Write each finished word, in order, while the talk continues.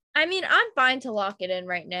I mean, I'm fine to lock it in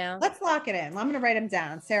right now. Let's lock it in. I'm going to write them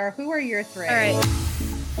down. Sarah, who are your three? All right.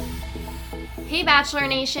 Hey Bachelor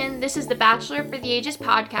Nation, this is the Bachelor for the Ages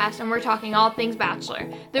podcast, and we're talking all things Bachelor.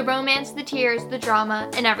 The romance, the tears, the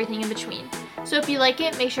drama, and everything in between. So if you like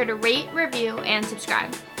it, make sure to rate, review, and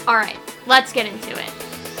subscribe. Alright, let's get into it.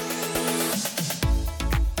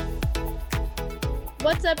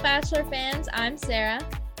 What's up, Bachelor fans? I'm Sarah.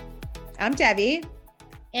 I'm Debbie.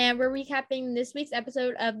 And we're recapping this week's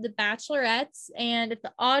episode of The Bachelorettes. And if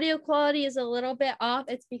the audio quality is a little bit off,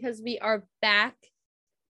 it's because we are back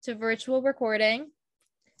to virtual recording.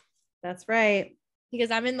 That's right.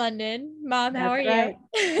 Because I'm in London. Mom, how are you?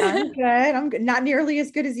 I'm good. I'm good. Not nearly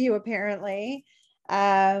as good as you, apparently.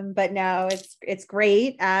 But no, it's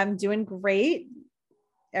great. I'm doing great.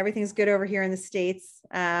 Everything's good over here in the States.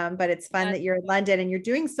 But it's fun that you're in London and you're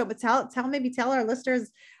doing so. But tell our listeners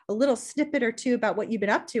a little snippet or two about what you've been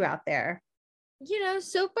up to out there.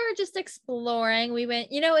 So far just exploring. We went,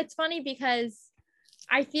 it's funny because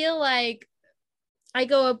I feel like I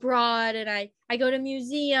go abroad and I go to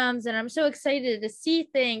museums and I'm so excited to see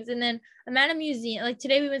things. And then I'm at a museum. Like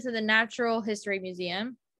today we went to the Natural History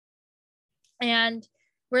Museum and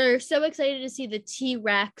we're so excited to see the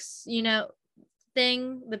T-Rex,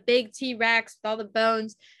 thing, the big T-Rex with all the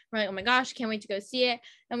bones. We're like, oh my gosh, can't wait to go see it.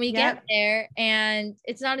 And we get there and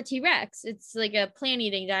it's not a T-Rex. It's like a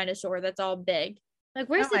plant-eating dinosaur that's all big. Like,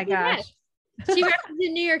 where's the T-Rex? T-Rex is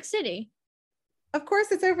in New York City. Of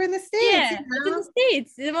course, it's over in the States. Yeah, it's in the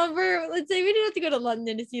States. Let's say we didn't have to go to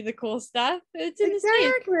London to see the cool stuff. It's in the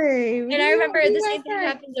States. Exactly. And I remember the same thing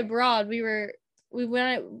happened abroad. We went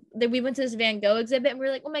to this Van Gogh exhibit and we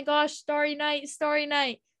were like, oh my gosh, Starry Night.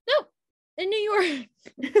 Nope, in New York.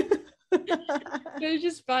 It was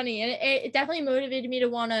just funny. And it definitely motivated me to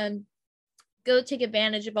want to go take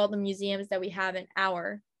advantage of all the museums that we have in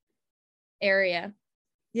our area.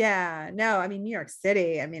 Yeah, no, I mean, New York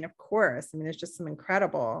City, I mean, of course, I mean, there's just some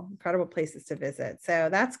incredible places to visit. So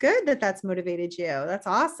that's good that motivated you. That's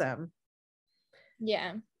awesome.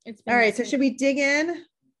 Yeah. It's all right. So should we dig in?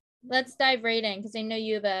 Let's dive right in because I know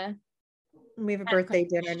we have a birthday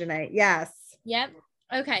dinner tonight. Yes. Yep.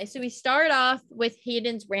 Okay. So we start off with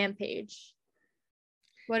Hayden's rampage.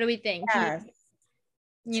 What do we think? Yes.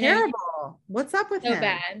 Terrible. What's up with him?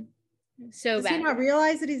 So bad. Does he not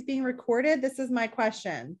realize that he's being recorded? This is my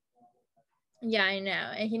question. Yeah, I know.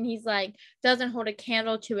 And he's like, doesn't hold a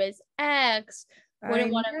candle to his ex,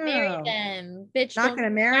 wouldn't want to marry them. Bitch, not going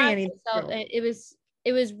to marry anyone. It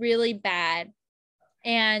was really bad.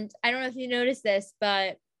 And I don't know if you noticed this,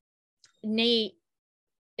 but Nate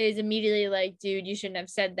is immediately like, dude, you shouldn't have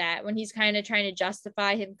said that, when he's kind of trying to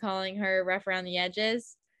justify him calling her rough around the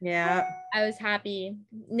edges. Yeah. I was happy.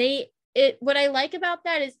 Nate, what I like about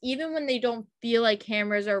that is even when they don't feel like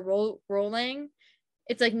cameras are rolling,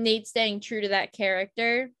 it's like Nate staying true to that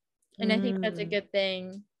character. And I think that's a good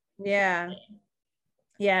thing. Yeah.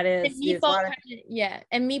 Yeah, it is.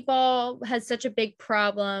 And Meatball has such a big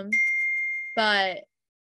problem, but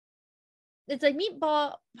it's like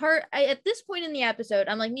Meatball at this point in the episode,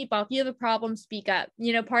 I'm like, Meatball, if you have a problem, speak up.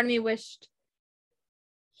 Part of me wished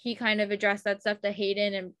he kind of addressed that stuff to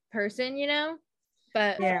Hayden in person,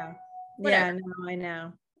 but yeah. Whatever. Yeah, no, I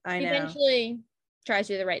know. Eventually tries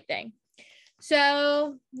to do the right thing.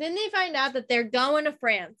 So then they find out that they're going to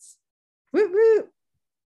France. Woo woo.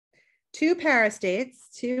 2 Paris dates,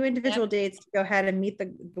 2 individual dates to go ahead and meet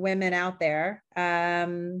the women out there.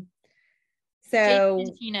 So Jason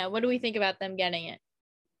and Tino, what do we think about them getting it?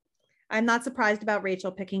 I'm not surprised about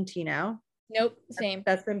Rachel picking Tino. Nope, same.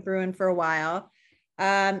 That's been brewing for a while.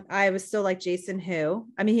 I was still like Jason, who,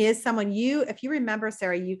 I mean, he is someone if you remember,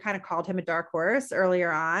 Sarah, you kind of called him a dark horse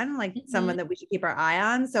earlier on, like someone that we should keep our eye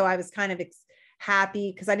on. So I was kind of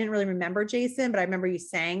happy because I didn't really remember Jason, but I remember you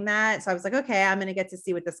saying that. So I was like, okay, I'm going to get to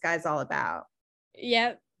see what this guy's all about.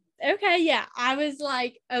 Yep. Okay. Yeah. I was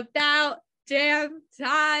like, about damn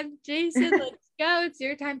time, Jason, let's go. It's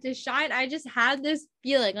your time to shine. I just had this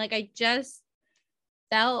feeling like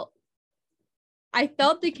I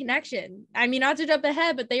felt the connection. I mean, not to jump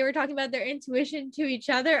ahead, but they were talking about their intuition to each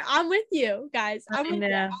other. I'm with you guys. I'm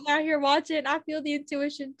out here watching. I feel the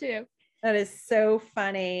intuition too. That is so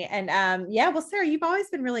funny. And well, Sarah, you've always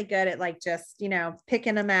been really good at like just,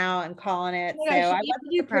 picking them out and calling it. So I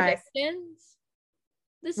wasn't surprised.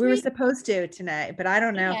 We were supposed to tonight, but I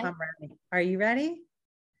don't know if I'm ready. Are you ready?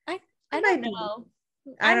 I don't know.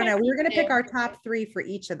 I don't know. We were going to pick our top 3 for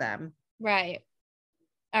each of them. Right.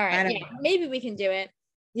 All right. Yeah, maybe we can do it.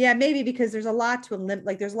 Yeah, maybe, because there's a lot to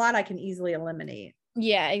there's a lot I can easily eliminate.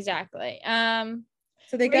 Yeah, exactly. So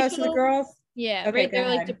they go. So the girls, Yeah, Okay, right go there,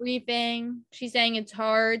 like ahead. debriefing. She's saying it's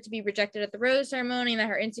hard to be rejected at the rose ceremony and that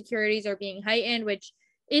her insecurities are being heightened, which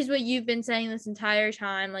is what you've been saying this entire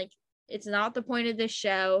time. Like, it's not the point of this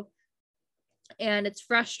show. And it's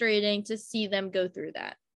frustrating to see them go through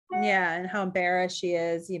that. Yeah, and how embarrassed she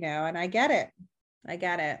is, and I get it. I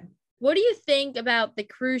get it. What do you think about the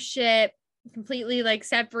cruise ship completely like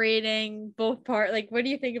separating both part? Like, what do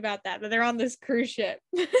you think about that they're on this cruise ship?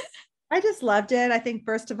 I just loved it. I think,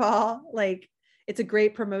 first of all, like, it's a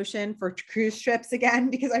great promotion for cruise trips again,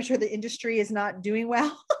 because I'm sure the industry is not doing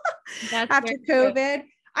well That's after very COVID. true.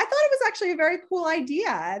 I thought it was actually a very cool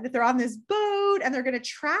idea that they're on this boat and they're going to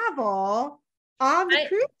travel on the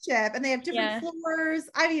cruise ship, and they have different floors.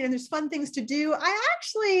 I mean, and there's fun things to do.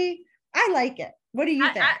 I like it. What do you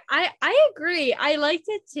think? I agree. I liked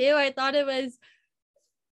it too. I thought it was,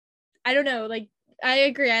 I don't know, like, I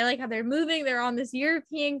agree. I like how they're moving. They're on this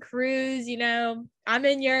European cruise, I'm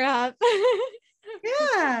in Europe.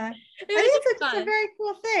 Yeah. I think it's just a very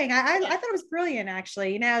cool thing. I thought it was brilliant,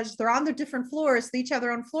 actually. They're on the different floors, they each have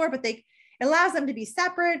their own floor, but it allows them to be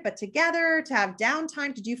separate, but together, to have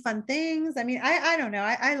downtime, to do fun things. I mean, I don't know.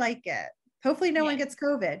 I like it. Hopefully no one gets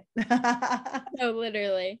COVID. No,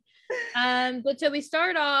 literally. But so we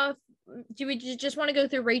start off, do we just want to go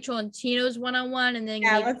through Rachel and Tino's one-on-one, and then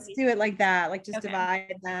let's do it like that. Like, just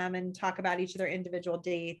divide them and talk about each of their individual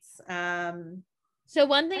dates. So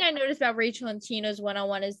one thing I noticed about Rachel and Tino's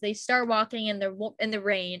one-on-one is they start walking in the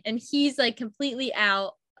rain, and he's like completely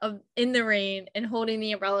out of in the rain and holding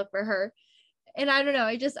the umbrella for her. And I don't know,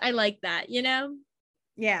 I like that,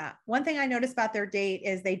 Yeah. One thing I noticed about their date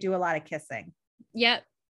is they do a lot of kissing. Yep.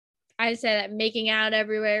 I said that, making out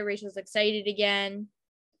everywhere. Rachel's excited again.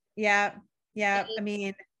 Yeah. Yeah. I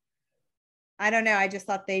mean, I don't know. I just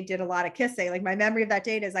thought they did a lot of kissing. Like, my memory of that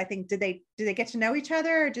date is, I think, did they get to know each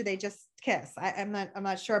other, or do they just kiss? I'm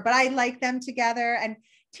not sure, but I like them together. And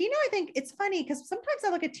Tino, I think it's funny because sometimes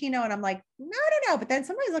I look at Tino and I'm like, no, I don't know. But then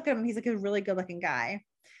sometimes I look at him, he's like a really good looking guy.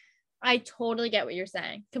 I totally get what you're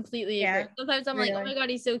saying. Completely agree. Sometimes I'm like, oh my God,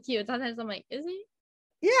 he's so cute. Sometimes I'm like, is he?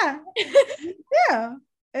 Yeah. Yeah.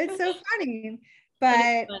 It's so funny.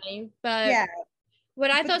 But yeah. What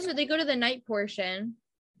I thought, so they go to the night portion.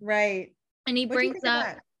 Right. And he brings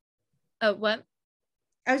up, oh, what?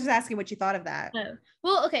 I was just asking what you thought of that. Oh.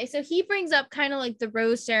 Well, okay. So he brings up kind of like the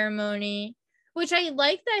rose ceremony, which I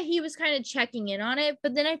like that he was kind of checking in on it,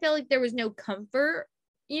 but then I felt like there was no comfort,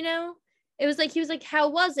 It was like, he was like, how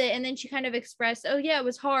was it? And then she kind of expressed, oh yeah, it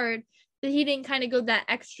was hard. But he didn't kind of go that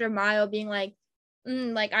extra mile being like,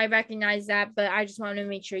 like, I recognize that, but I just want to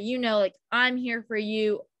make sure, like, I'm here for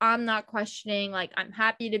you. I'm not questioning, like, I'm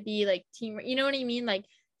happy to be like team, you know what I mean? Like,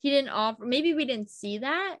 he didn't offer, maybe we didn't see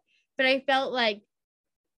that, but I felt like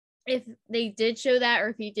if they did show that, or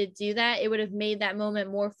if he did do that, it would have made that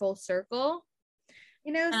moment more full circle.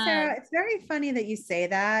 Sarah, it's very funny that you say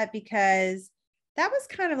that, because that was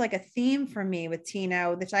kind of like a theme for me with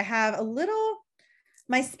Tino, which I have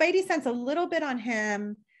my spidey sense a little bit on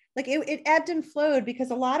him. Like, it ebbed and flowed,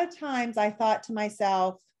 because a lot of times I thought to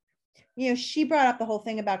myself, she brought up the whole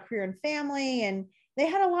thing about career and family, and they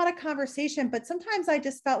had a lot of conversation, but sometimes I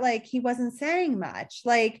just felt like he wasn't saying much.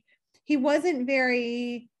 Like, he wasn't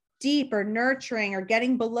very deep or nurturing or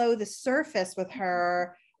getting below the surface with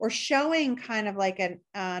her, or showing kind of like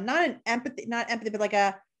not empathy, but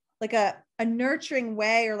like a nurturing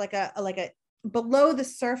way, or like a below the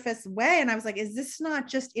surface way. And I was like, is this not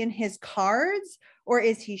just in his cards, or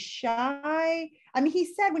is he shy? I mean,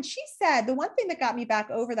 when she said, the one thing that got me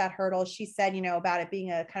back over that hurdle, she said, about it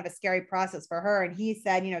being a kind of a scary process for her. And he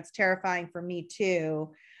said, it's terrifying for me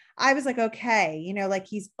too. I was like, okay, like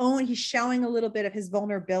he's showing a little bit of his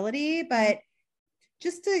vulnerability, but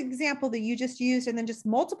just the example that you just used, and then just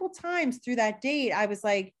multiple times through that date, I was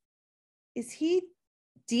like, is he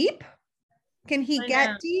deep? Can he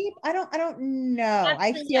get deep? I don't know.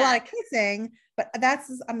 I see a lot of kissing, but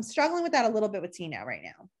I'm struggling with that a little bit with Tino right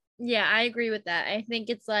now. Yeah, I agree with that. I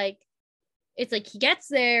think it's like he gets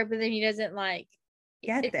there, but then he doesn't like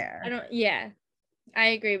get there. I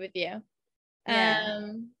agree with you.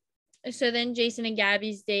 Yeah. So then Jason and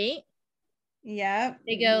Gabby's date. Yeah.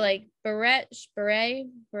 They go like beret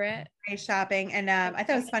shopping. And I thought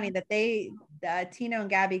it was funny that Tino and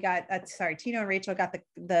Gabby got, Tino and Rachel got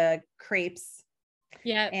the crepes.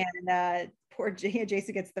 Yeah. And poor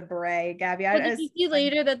Jason gets the beret. Gabby. Did you see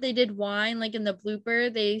later that they did wine, like in the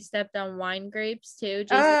blooper, they stepped on wine grapes too?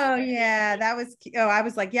 Jason, yeah. That was, I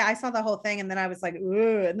was like, yeah, I saw the whole thing. And then I was like,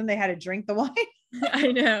 ooh, and then they had to drink the wine.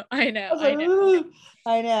 I know. I know.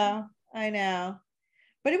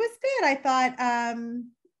 But it was good. I thought,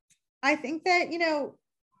 I think that,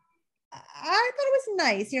 I thought it was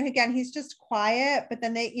nice. Again, he's just quiet, but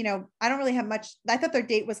then they, I don't really have much. I thought their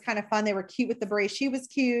date was kind of fun. They were cute with the brace. She was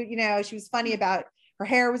cute. She was funny about her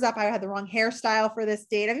hair was up. I had the wrong hairstyle for this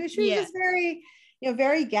date. I mean, she was just very,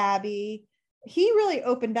 very Gabby. He really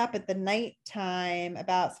opened up at the nighttime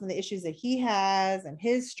about some of the issues that he has and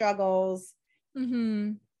his struggles.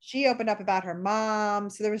 Mm-hmm. She opened up about her mom.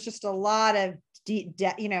 So there was just a lot of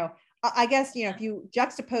I guess, if you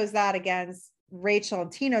juxtapose that against Rachel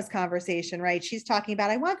and Tino's conversation, right? She's talking about,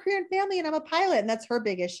 I want career and family and I'm a pilot. And that's her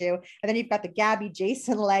big issue. And then you've got the Gabby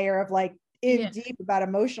Jason layer of like deep about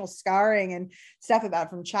emotional scarring and stuff about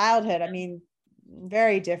from childhood. I mean,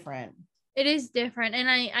 very different. It is different. And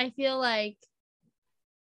I feel like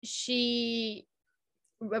she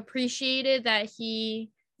appreciated that he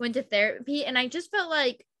went to therapy. And I just felt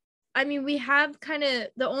like, I mean, we have kind of,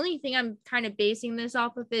 the only thing I'm kind of basing this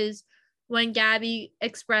off of is when Gabby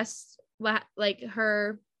expressed like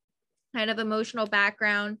her kind of emotional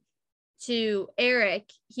background to Eric,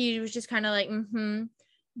 he was just kind of like,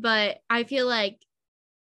 but I feel like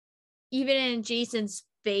even in Jason's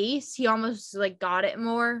face, he almost like got it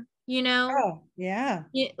more, Oh, yeah.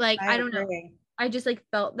 Like, I don't know. I just like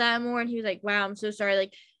felt that more. And he was like, wow, I'm so sorry.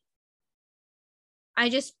 Like, I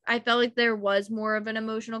felt like there was more of an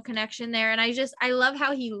emotional connection there. And I love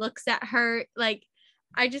how he looks at her. Like,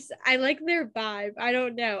 I like their vibe. I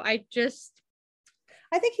don't know. I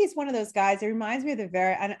think he's one of those guys. It reminds me of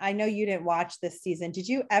I know you didn't watch this season. Did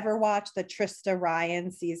you ever watch the Trista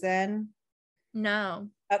Ryan season? No.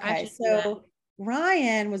 Okay. So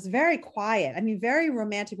Ryan was very quiet. I mean, very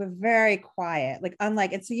romantic, but very quiet, like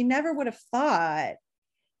unlike, and so you never would have thought,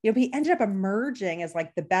 he ended up emerging as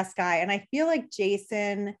like the best guy. And I feel like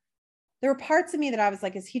Jason, there were parts of me that I was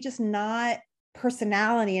like, is he just not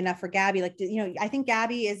personality enough for Gabby? Like, I think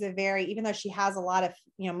Gabby is even though she has a lot of,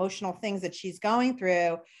 emotional things that she's going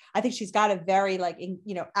through, I think she's got a very like,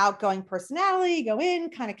 outgoing personality, go in,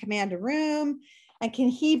 kind of command a room. And can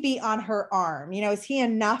he be on her arm? Is he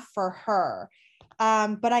enough for her?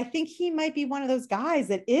 But I think he might be one of those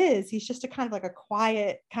guys he's just a kind of like a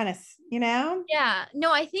quiet kind of, Yeah,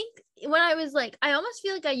 no, I think when I was like, I almost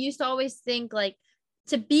feel like I used to always think like,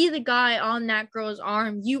 to be the guy on that girl's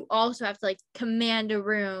arm, you also have to like command a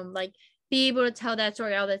room, like be able to tell that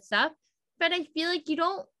story, all that stuff. But I feel like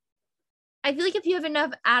I feel like if you have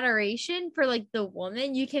enough adoration for like the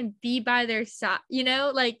woman, you can be by their side,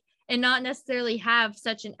 like, and not necessarily have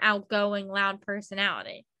such an outgoing, loud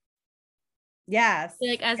personality. Yes.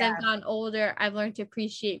 Like, as I've gotten older, I've learned to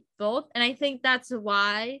appreciate both. And I think that's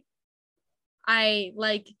why I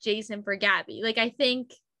like Jason for Gabby. Like,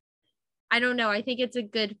 I don't know. I think it's a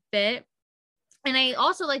good fit. And I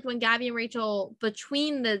also like when Gabby and Rachel,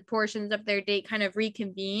 between the portions of their date, kind of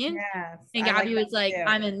reconvened. Yes. And Gabby was like, too.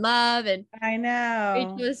 I'm in love. And I know.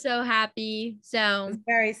 Rachel was so happy. So it's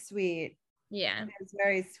very sweet. Yeah. It's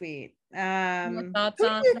very sweet. Thoughts who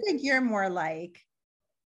on do you think you're more like?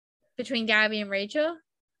 Between Gabby and Rachel?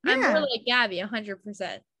 Yeah. I'm more like Gabby,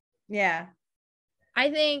 100%. Yeah. I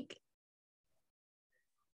think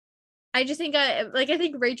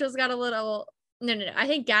Rachel's got a little, no. I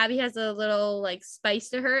think Gabby has a little like spice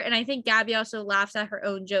to her. And I think Gabby also laughs at her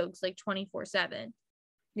own jokes like 24/7.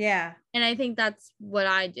 Yeah. And I think that's what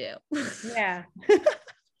I do. Yeah.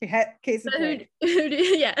 Case of point.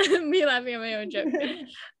 Yeah, me laughing at my own joke.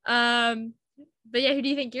 But yeah, who do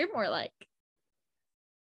you think you're more like?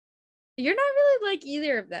 You're not really like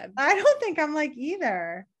either of them. I don't think I'm like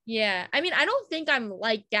either. Yeah. I mean, I don't think I'm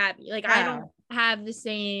like Gabby. Like, I don't have the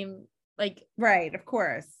same, like. Right, of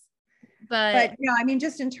course. But no, I mean,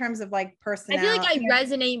 just in terms of like personality. I feel like I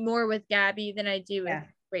resonate more with Gabby than I do with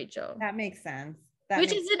Rachel. That makes sense.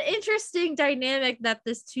 Which is an interesting dynamic that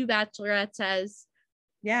this Two Bachelorettes has.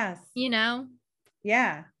 Yes.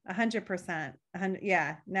 Yeah, 100%.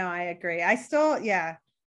 Yeah, no, I agree. I still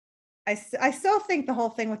think the whole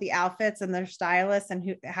thing with the outfits and their stylists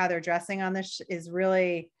and how they're dressing on this is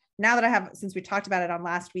really, now that since we talked about it on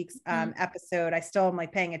last week's episode, I still am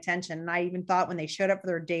like paying attention. And I even thought when they showed up for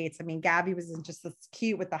their dates, I mean, Gabby was just this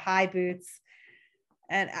cute with the high boots.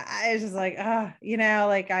 And I was just like,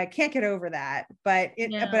 like I can't get over that. But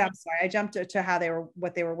I'm sorry, I jumped to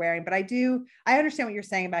what they were wearing. But I understand what you're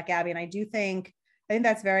saying about Gabby. And I think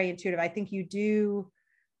that's very intuitive. I think you do.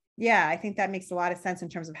 Yeah, I think that makes a lot of sense in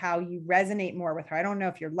terms of how you resonate more with her. I don't know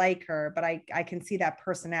if you're like her, but I can see that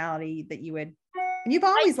personality that you would. And you've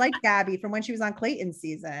always liked Gabby from when she was on Clayton's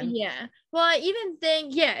season. Yeah. Well, I even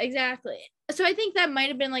think, exactly. So I think that might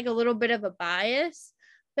have been like a little bit of a bias,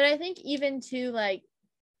 but I think even to like,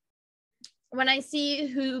 when I see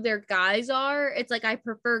who their guys are, it's like I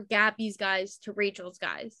prefer Gabby's guys to Rachel's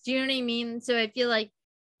guys. Do you know what I mean? So I feel like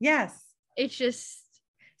Yes. It's just.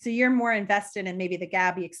 So you're more invested in maybe the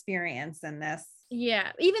Gabby experience in this.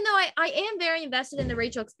 Yeah. Even though I am very invested in the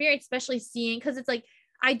Rachel experience, especially seeing, because it's like,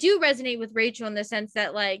 I do resonate with Rachel in the sense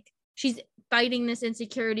that like she's fighting this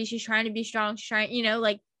insecurity. She's trying to be strong. She's trying,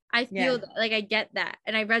 like I feel like I get that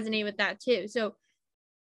and I resonate with that too. So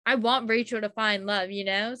I want Rachel to find love,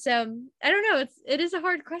 So I don't know. It is a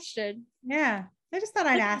hard question. Yeah. I just thought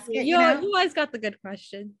I'd ask it. You always got the good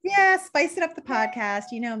question. Yeah. Spice it up the podcast.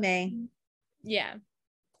 You know me. Yeah.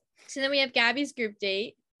 So then we have Gabby's group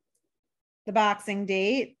date. The boxing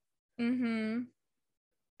date. Mm-hmm.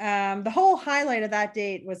 The whole highlight of that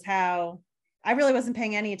date was how I really wasn't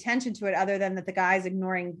paying any attention to it other than that the guy's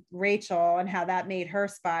ignoring Rachel and how that made her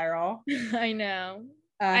spiral. I know.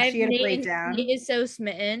 She had a breakdown. Nate is so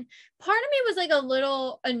smitten. Part of me was like a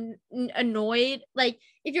little annoyed. Like,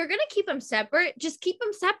 if you're going to keep them separate, just keep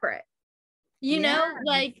them separate. You know,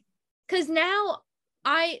 like, because now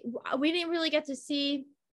we didn't really get to see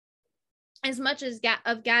as much as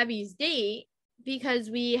of Gabby's date because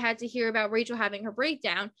we had to hear about Rachel having her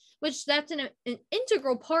breakdown, which that's an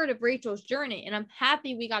integral part of Rachel's journey. And I'm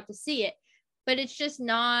happy we got to see it, but it's just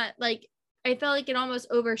not like, I felt like it almost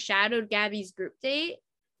overshadowed Gabby's group date.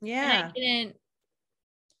 Yeah. And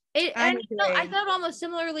I felt almost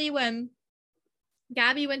similarly when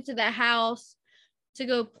Gabby went to the house to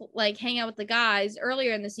go like hang out with the guys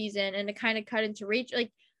earlier in the season and to kind of cut into Rachel.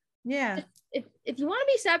 Like, yeah, if you want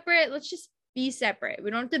to be separate, let's just be separate. We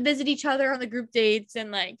don't have to visit each other on the group dates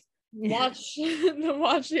and like watch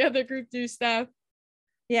the other group do stuff.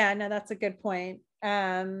 Yeah, no, that's a good point.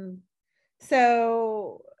 So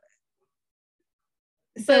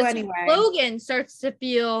anyway, Logan starts to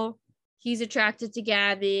feel he's attracted to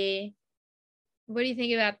Gabby. What do you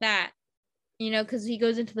think about that? Because he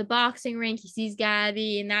goes into the boxing rink, he sees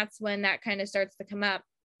Gabby, and that's when that kind of starts to come up.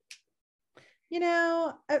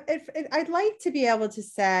 I'd like to be able to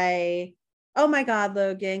say, oh my God,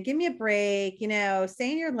 Logan, give me a break,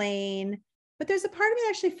 stay in your lane. But there's a part of me that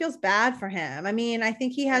actually feels bad for him. I mean, I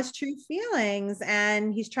think he has true feelings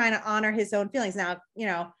and he's trying to honor his own feelings. Now,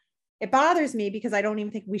 it bothers me because I don't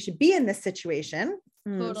even think we should be in this situation.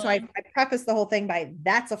 Totally. So I preface the whole thing by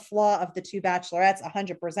that's a flaw of the two bachelorettes,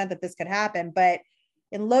 100% that this could happen. But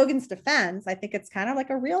in Logan's defense, I think it's kind of like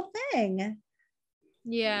a real thing.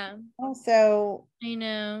 Yeah. Also, I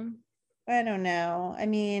know. I don't know. I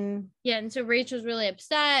mean, yeah. And so Rachel's really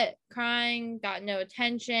upset, crying, got no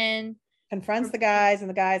attention. Confronts the guys, and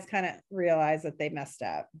the guys kind of realize that they messed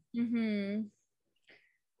up. Mm-hmm.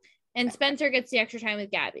 And Spencer gets the extra time with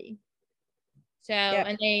Gabby. So,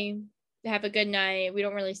 and they have a good night. We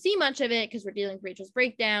don't really see much of it because we're dealing with Rachel's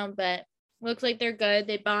breakdown, but looks like they're good.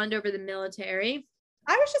 They bond over the military.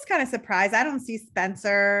 I was just kind of surprised. I don't see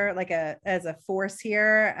Spencer like as a force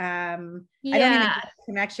here. I don't even get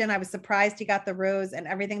the connection. I was surprised he got the rose and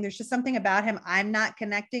everything. There's just something about him I'm not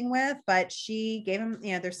connecting with, but she gave him,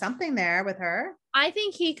 there's something there with her. I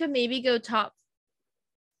think he could maybe go top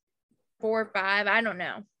 4 or 5. I don't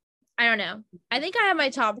know. I think I have my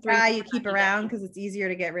top 3. You keep around because it's easier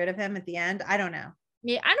to get rid of him at the end. I don't know.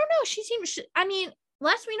 Yeah, I don't know. She seems,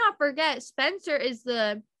 lest we not forget, Spencer is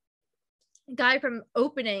the guy from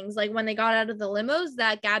openings, like when they got out of the limos,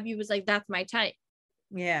 that Gabby was like, that's my type.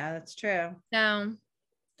 Yeah, that's true. So,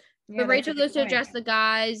 but Rachel goes to address the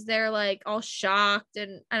guys. They're like all shocked,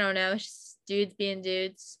 and I don't know, it's just dudes being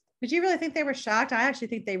dudes. Did you really think they were shocked? I actually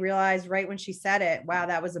think they realized right when she said it, wow,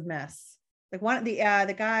 that was a miss. Like one of the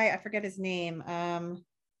guy, I forget his name.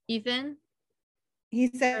 Ethan.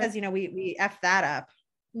 He says, we effed that up.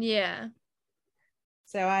 Yeah.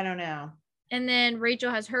 So I don't know. And then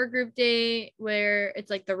Rachel has her group date where it's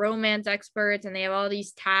like the romance experts and they have all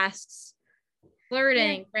these tasks: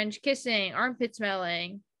 flirting, French kissing, armpit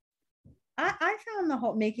smelling. I found the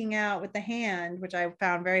whole making out with the hand, which I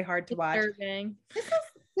found very hard to watch.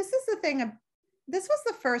 This is the thing. This was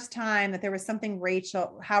the first time that there was something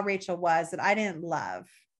how Rachel was that I didn't love.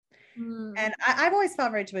 And I've always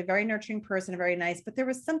felt Rachel a very nurturing person, very nice, but there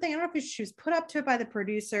was something, I don't know if she was put up to it by the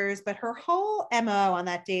producers, but her whole MO on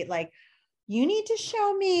that date, like, you need to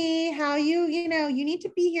show me how you need to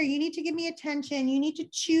be here. You need to give me attention. You need to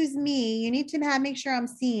choose me. You need to make sure I'm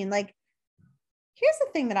seen. Like, here's the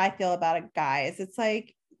thing that I feel about a guy is it's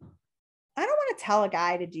like, I don't want to tell a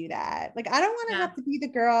guy to do that. Like, I don't want to have to be the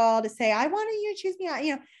girl to say, I want you to choose me,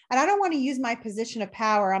 and I don't want to use my position of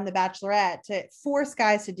power. I'm the bachelorette to force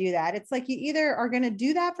guys to do that. It's like, you either are going to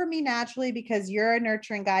do that for me naturally because you're a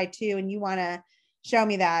nurturing guy too, and you want to show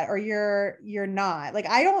me that, or you're not. Like,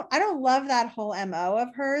 I don't love that whole MO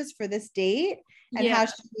of hers for this date and how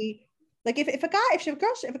she, like, if a guy said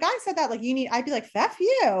that, like, I'd be like, F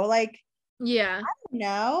you. Like, Yeah.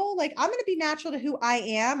 No, like I'm going to be natural to who I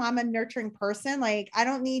am. I'm a nurturing person. Like I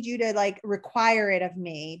don't need you to like require it of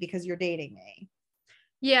me because you're dating me.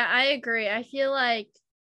 Yeah, I agree. I feel like,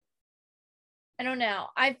 I don't know.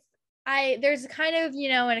 There's kind of,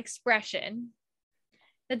 an expression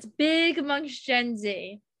that's big amongst Gen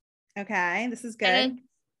Z. Okay, this is good.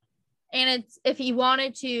 And it's if he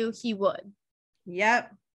wanted to, he would.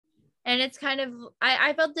 Yep. And it's kind of,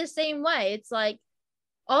 I felt the same way. It's like,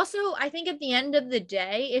 also, I think at the end of the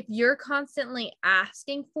day, if you're constantly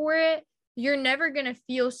asking for it, you're never going to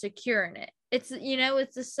feel secure in it. It's,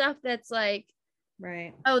 it's the stuff that's like,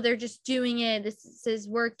 right. Oh, they're just doing it. This is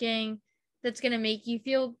working. That's going to make you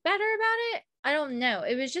feel better about it. I don't know.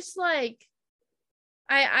 It was just like,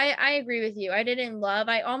 I agree with you. I didn't love,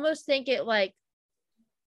 I almost think it like,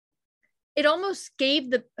 it almost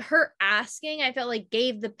gave her asking, I felt like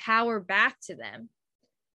gave the power back to them.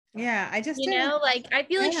 Yeah, I just like I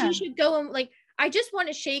feel like she should go and like I just want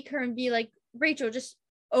to shake her and be like, Rachel, just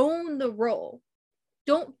own the role.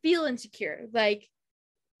 Don't feel insecure. Like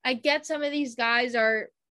I get some of these guys are,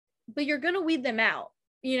 but you're gonna weed them out,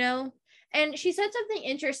 And she said something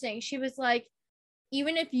interesting. She was like,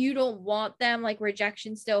 even if you don't want them, like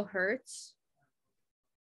rejection still hurts.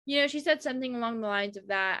 She said something along the lines of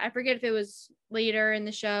that. I forget if it was later in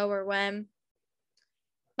the show or when,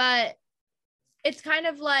 but it's kind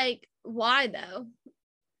of like, why though?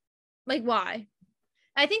 Like, why?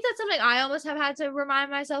 I think that's something I almost have had to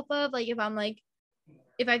remind myself of. Like, if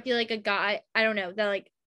I feel like a guy, I don't know, that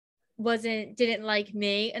like didn't like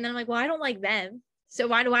me. And then I'm like, well, I don't like them. So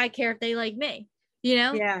why do I care if they like me?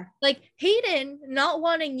 Yeah. Like Hayden not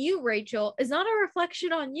wanting you, Rachel, is not a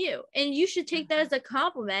reflection on you. And you should take that as a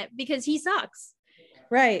compliment because he sucks.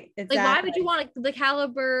 Right. Exactly. Like, why would you want the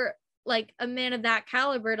caliber, like a man of that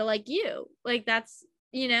caliber to like you? Like that's,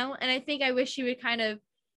 and I think I wish she would kind of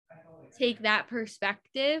take that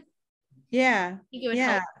perspective. Yeah. I think it would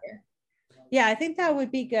help her. Yeah, I think that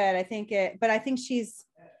would be good. But I think she's,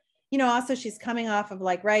 also she's coming off of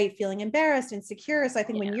like, right, feeling embarrassed, insecure. So I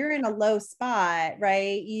think when you're in a low spot,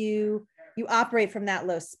 right, you operate from that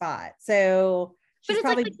low spot. So but it's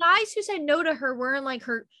probably like the guys who said no to her weren't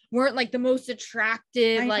like the most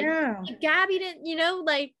attractive. Like Gabby didn't,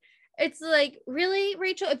 like it's like, really,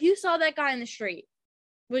 Rachel, if you saw that guy in the street,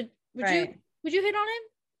 would you hit on him?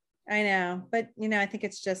 I know, but I think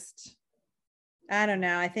it's just, I don't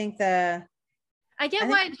know. I think I get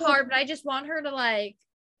why it's hard, but I just want her to like,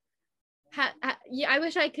 I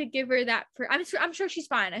wish I could give her that. I'm sure she's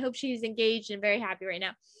fine. I hope she's engaged and very happy right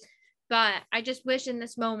now. But I just wish in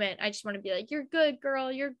this moment, I just want to be like, you're good, girl.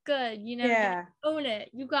 You're good. Yeah. Own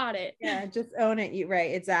it. You got it. Yeah. Just own it.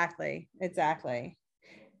 Right. Exactly.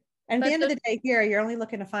 And at the end of the day here, you're only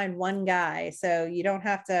looking to find one guy. So you don't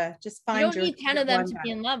have to just find you don't need 10 of them to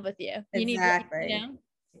be in love with you. You exactly. need,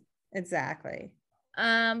 Exactly.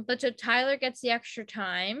 But so Tyler gets the extra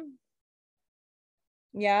time.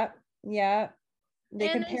 Yep. They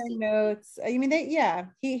compare notes. I mean, he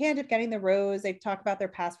ended up getting the rose. They've talked about their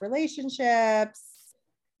past relationships.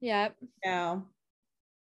 Yep.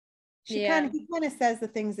 He kind of says the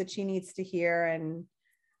things that she needs to hear, and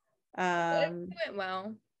it went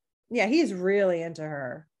well. Yeah, he's really into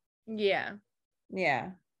her. Yeah.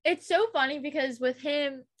 Yeah. It's so funny because with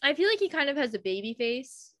him, I feel like he kind of has a baby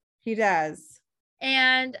face. He does.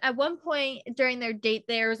 And at one point during their date,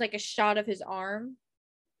 there was like a shot of his arm.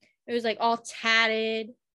 It was like all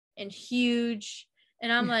tatted and huge.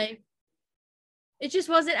 And I'm like, it just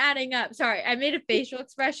wasn't adding up. Sorry, I made a facial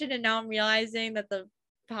expression and now I'm realizing that the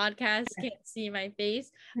podcast can't see my face.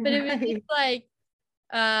 But it was just like,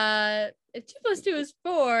 if 2 + 2 is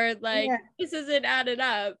 4, like this isn't added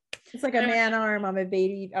up. It's like a man arm on a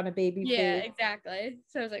baby face. Yeah, exactly.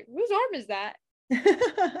 So I was like, whose arm is that?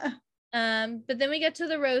 But then we get to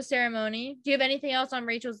the rose ceremony. Do you have anything else on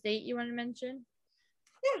Rachel's date you want to mention?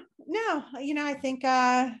 Yeah, no, I think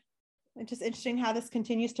it's just interesting how this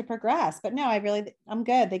continues to progress. But no, I'm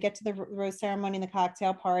good. They get to the rose ceremony and the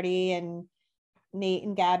cocktail party, and Nate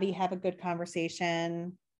and Gabby have a good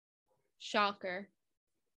conversation. Shocker.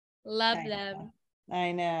 Love them.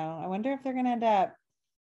 I know. I wonder if they're gonna end up.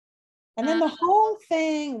 And then the whole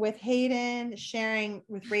thing with Hayden sharing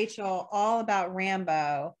with Rachel all about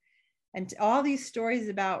Rambo and all these stories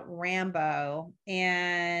about Rambo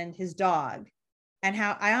and his dog, and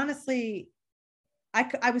how I honestly,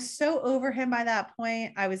 I was so over him by that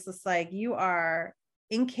point. I was just like, you are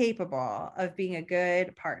incapable of being a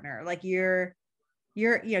good partner. Like you're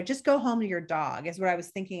just go home to your dog is what I was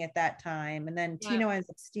thinking at that time. And then Tino ends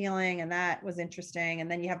up stealing, and that was interesting.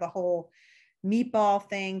 And then you have the whole meatball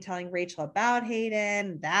thing telling Rachel about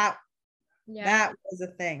Hayden. That Yeah. That was a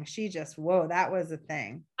thing. She just, whoa, that was a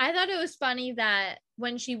thing. I thought it was funny that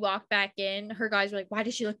when she walked back in, her guys were like, why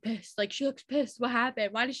does she look pissed? Like, she looks pissed. What happened?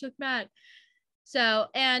 Why does she look mad? So,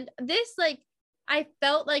 and this, like, I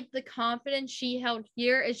felt like the confidence she held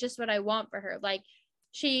here is just what I want for her. Like,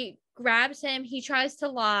 she grabs him, he tries to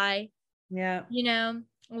lie, Yeah. you know,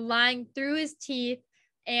 lying through his teeth.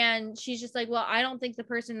 And she's just like, well, I don't think the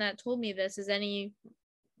person that told me this is any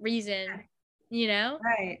reason, you know?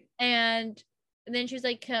 Right. And then she was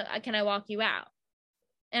like, can I walk you out?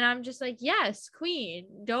 And I'm just like, yes, queen.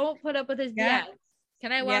 Don't put up with his BS.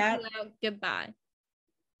 Can I walk you out? Goodbye.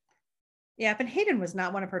 Yeah, but Hayden was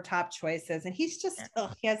not one of her top choices. And he's just,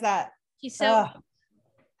 he has that. He's so,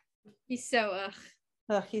 he's so,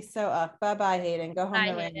 Bye-bye, Hayden. Go home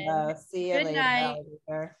Bye, to Hayden. Rainbow. See you Good later, night.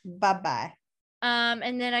 alligator. Bye-bye.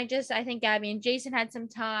 And then I think Gabby and Jason had some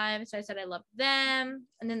time, so I said I love them.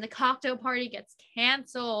 And then the cocktail party gets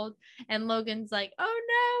canceled, and Logan's like,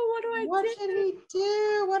 "Oh no, what should he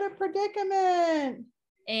do? What a predicament!"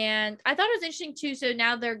 And I thought it was interesting too. So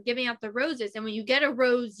now they're giving out the roses, and when you get a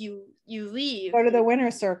rose, you leave. Go to the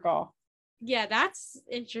winner's circle. Yeah, that's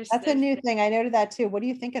interesting. That's a new thing. I noted that too. What do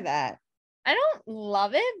you think of that? I don't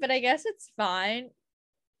love it, but I guess it's fine.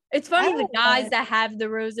 It's funny the guys that have the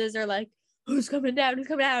roses are like, who's coming down? Who's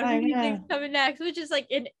coming out? Who do you think's coming next? Which is like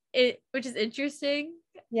which is interesting.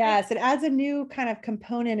 Yes, it adds a new kind of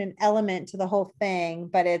component and element to the whole thing,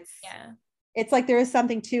 but it's like there is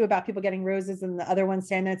something too about people getting roses and the other one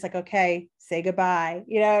standing there. It's like, okay, say goodbye.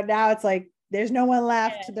 You know, now it's like there's no one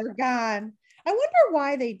left. Yeah. They're gone. I wonder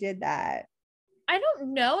why they did that. I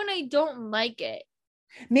don't know, and I don't like it.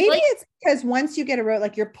 Maybe like, it's because once you get a rose,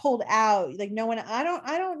 like you're pulled out, like no one. I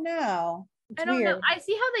don't know. It's I don't weird. know. I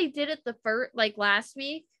see how they did it like last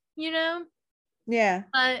week, you know? Yeah.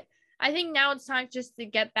 But I think now it's time just to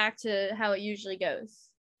get back to how it usually goes.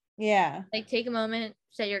 Yeah. Like take a moment,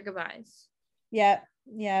 say your goodbyes. Yep.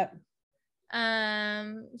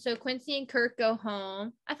 So Quincy and Kirk go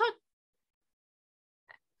home. I thought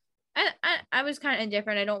I was kind of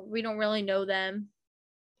indifferent. We don't really know them.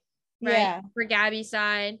 Right. Yeah. For Gabby's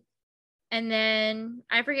side. And then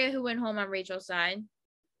I forget who went home on Rachel's side.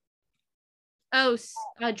 Oh,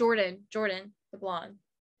 Jordan, the blonde.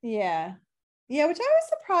 Yeah, which I was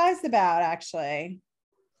surprised about actually.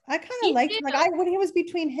 I kind of liked him. Like when he was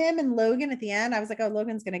between him and Logan at the end, I was like, oh,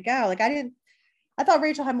 Logan's gonna go. Like I thought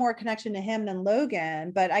Rachel had more connection to him than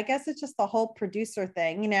Logan, but I guess it's just the whole producer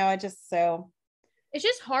thing, you know. It's just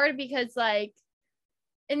hard because like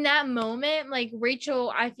in that moment, like Rachel,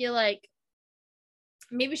 I feel like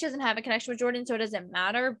maybe she doesn't have a connection with Jordan, so it doesn't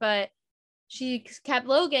matter, but she kept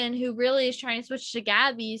Logan, who really is trying to switch to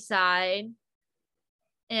Gabby's side.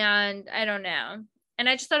 And I don't know. And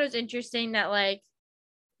I just thought it was interesting that, like,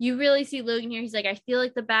 you really see Logan here. He's like, I feel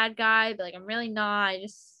like the bad guy, but, like, I'm really not. I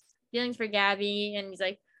just feelings for Gabby. And he's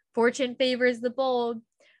like, fortune favors the bold,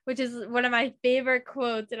 which is one of my favorite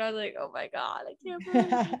quotes. And I was like, oh, my God, I can't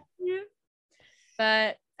believe you.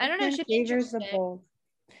 But I don't know. It should be interesting.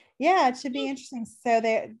 Yeah, it should be interesting. So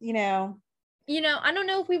they, I don't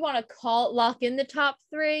know if we want to lock in the top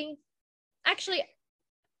 3. Actually,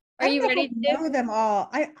 are you ready to know them all?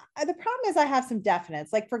 I the problem is I have some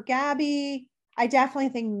definites. Like for Gabby, I definitely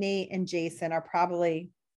think Nate and Jason are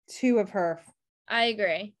probably 2 of her. I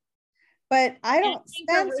agree. But I don't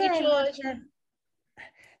Spencer.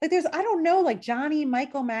 Like I don't know, like Johnny,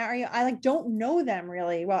 Michael, Mario. I like don't know them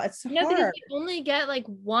really well. It's hard. Because you only get like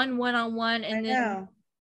one-on-one, and then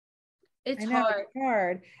it's hard. It's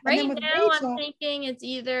hard. Right now,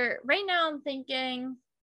 I'm thinking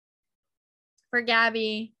for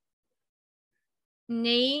Gabby,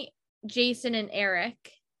 Nate, Jason, and Eric.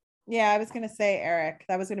 Yeah, I was gonna say Eric.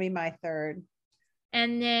 That was gonna be my 3rd.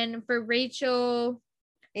 And then for Rachel,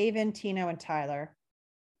 Aven, Tino, and Tyler.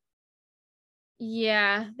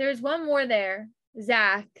 Yeah, there's one more there.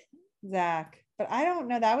 Zach. But I don't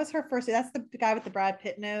know. That was her first. That's the guy with the Brad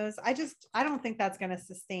Pitt nose. I don't think that's going to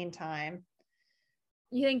sustain time.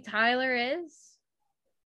 You think Tyler is?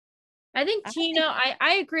 I think Tino.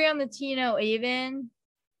 I agree on the Tino Aven.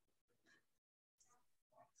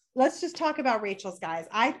 Let's just talk about Rachel's guys.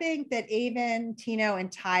 I think that Aven, Tino,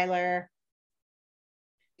 and Tyler.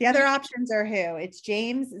 The other options are who? It's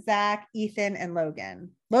James, Zach, Ethan, and Logan.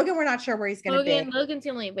 Logan, we're not sure where he's going to be. Logan's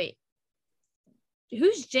going to wait.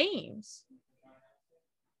 Who's James?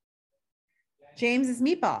 James is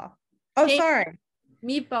Meatball. Oh, James, sorry.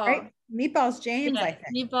 Meatball. Right? Meatball's James, yeah, I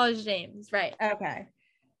think. Meatball's James, right. Okay.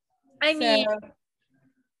 I mean,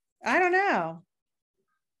 I don't know.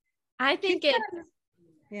 I think I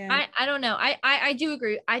don't know. I do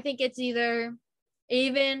agree. I think it's either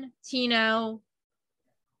Aven, Tino,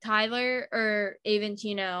 Tyler or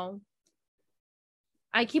Aventino.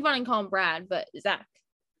 I keep on calling Brad, but Zach.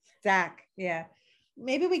 Yeah.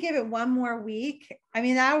 Maybe we give it one more week. I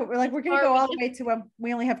mean, now we're gonna go all the way to when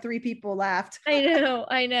we only have 3 people left.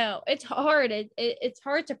 I know. It's hard. It's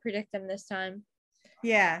hard to predict them this time.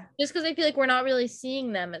 Yeah. Just because I feel like we're not really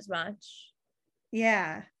seeing them as much.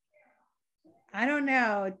 Yeah. I don't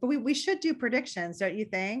know, but we should do predictions, don't you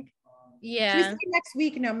think? Yeah. Should we say next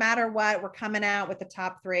week, no matter what, we're coming out with the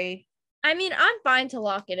top 3? I mean, I'm fine to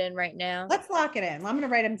lock it in right now. Let's lock it in. I'm going to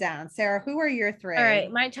write them down. Sarah, who are your 3? All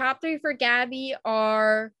right. My top 3 for Gabby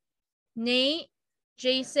are Nate,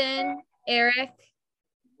 Jason, Eric.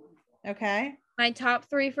 Okay. My top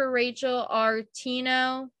 3 for Rachel are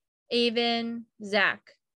Tino, Avon, Zach.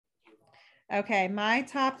 Okay. My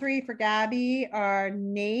top 3 for Gabby are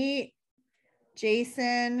Nate,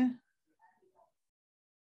 Jason,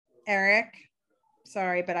 Eric.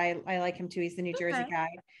 Sorry, but I like him too. He's the New Jersey guy.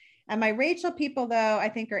 And my Rachel people, though, I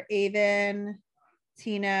think are Avon,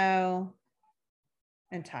 Tino,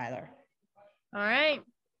 and Tyler. All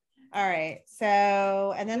right.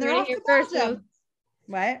 So, and then they're off to Belgium.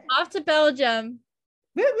 What? Off to Belgium.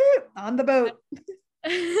 Woo woo, on the boat.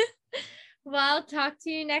 Well, talk to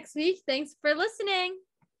you next week. Thanks for listening.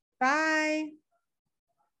 Bye.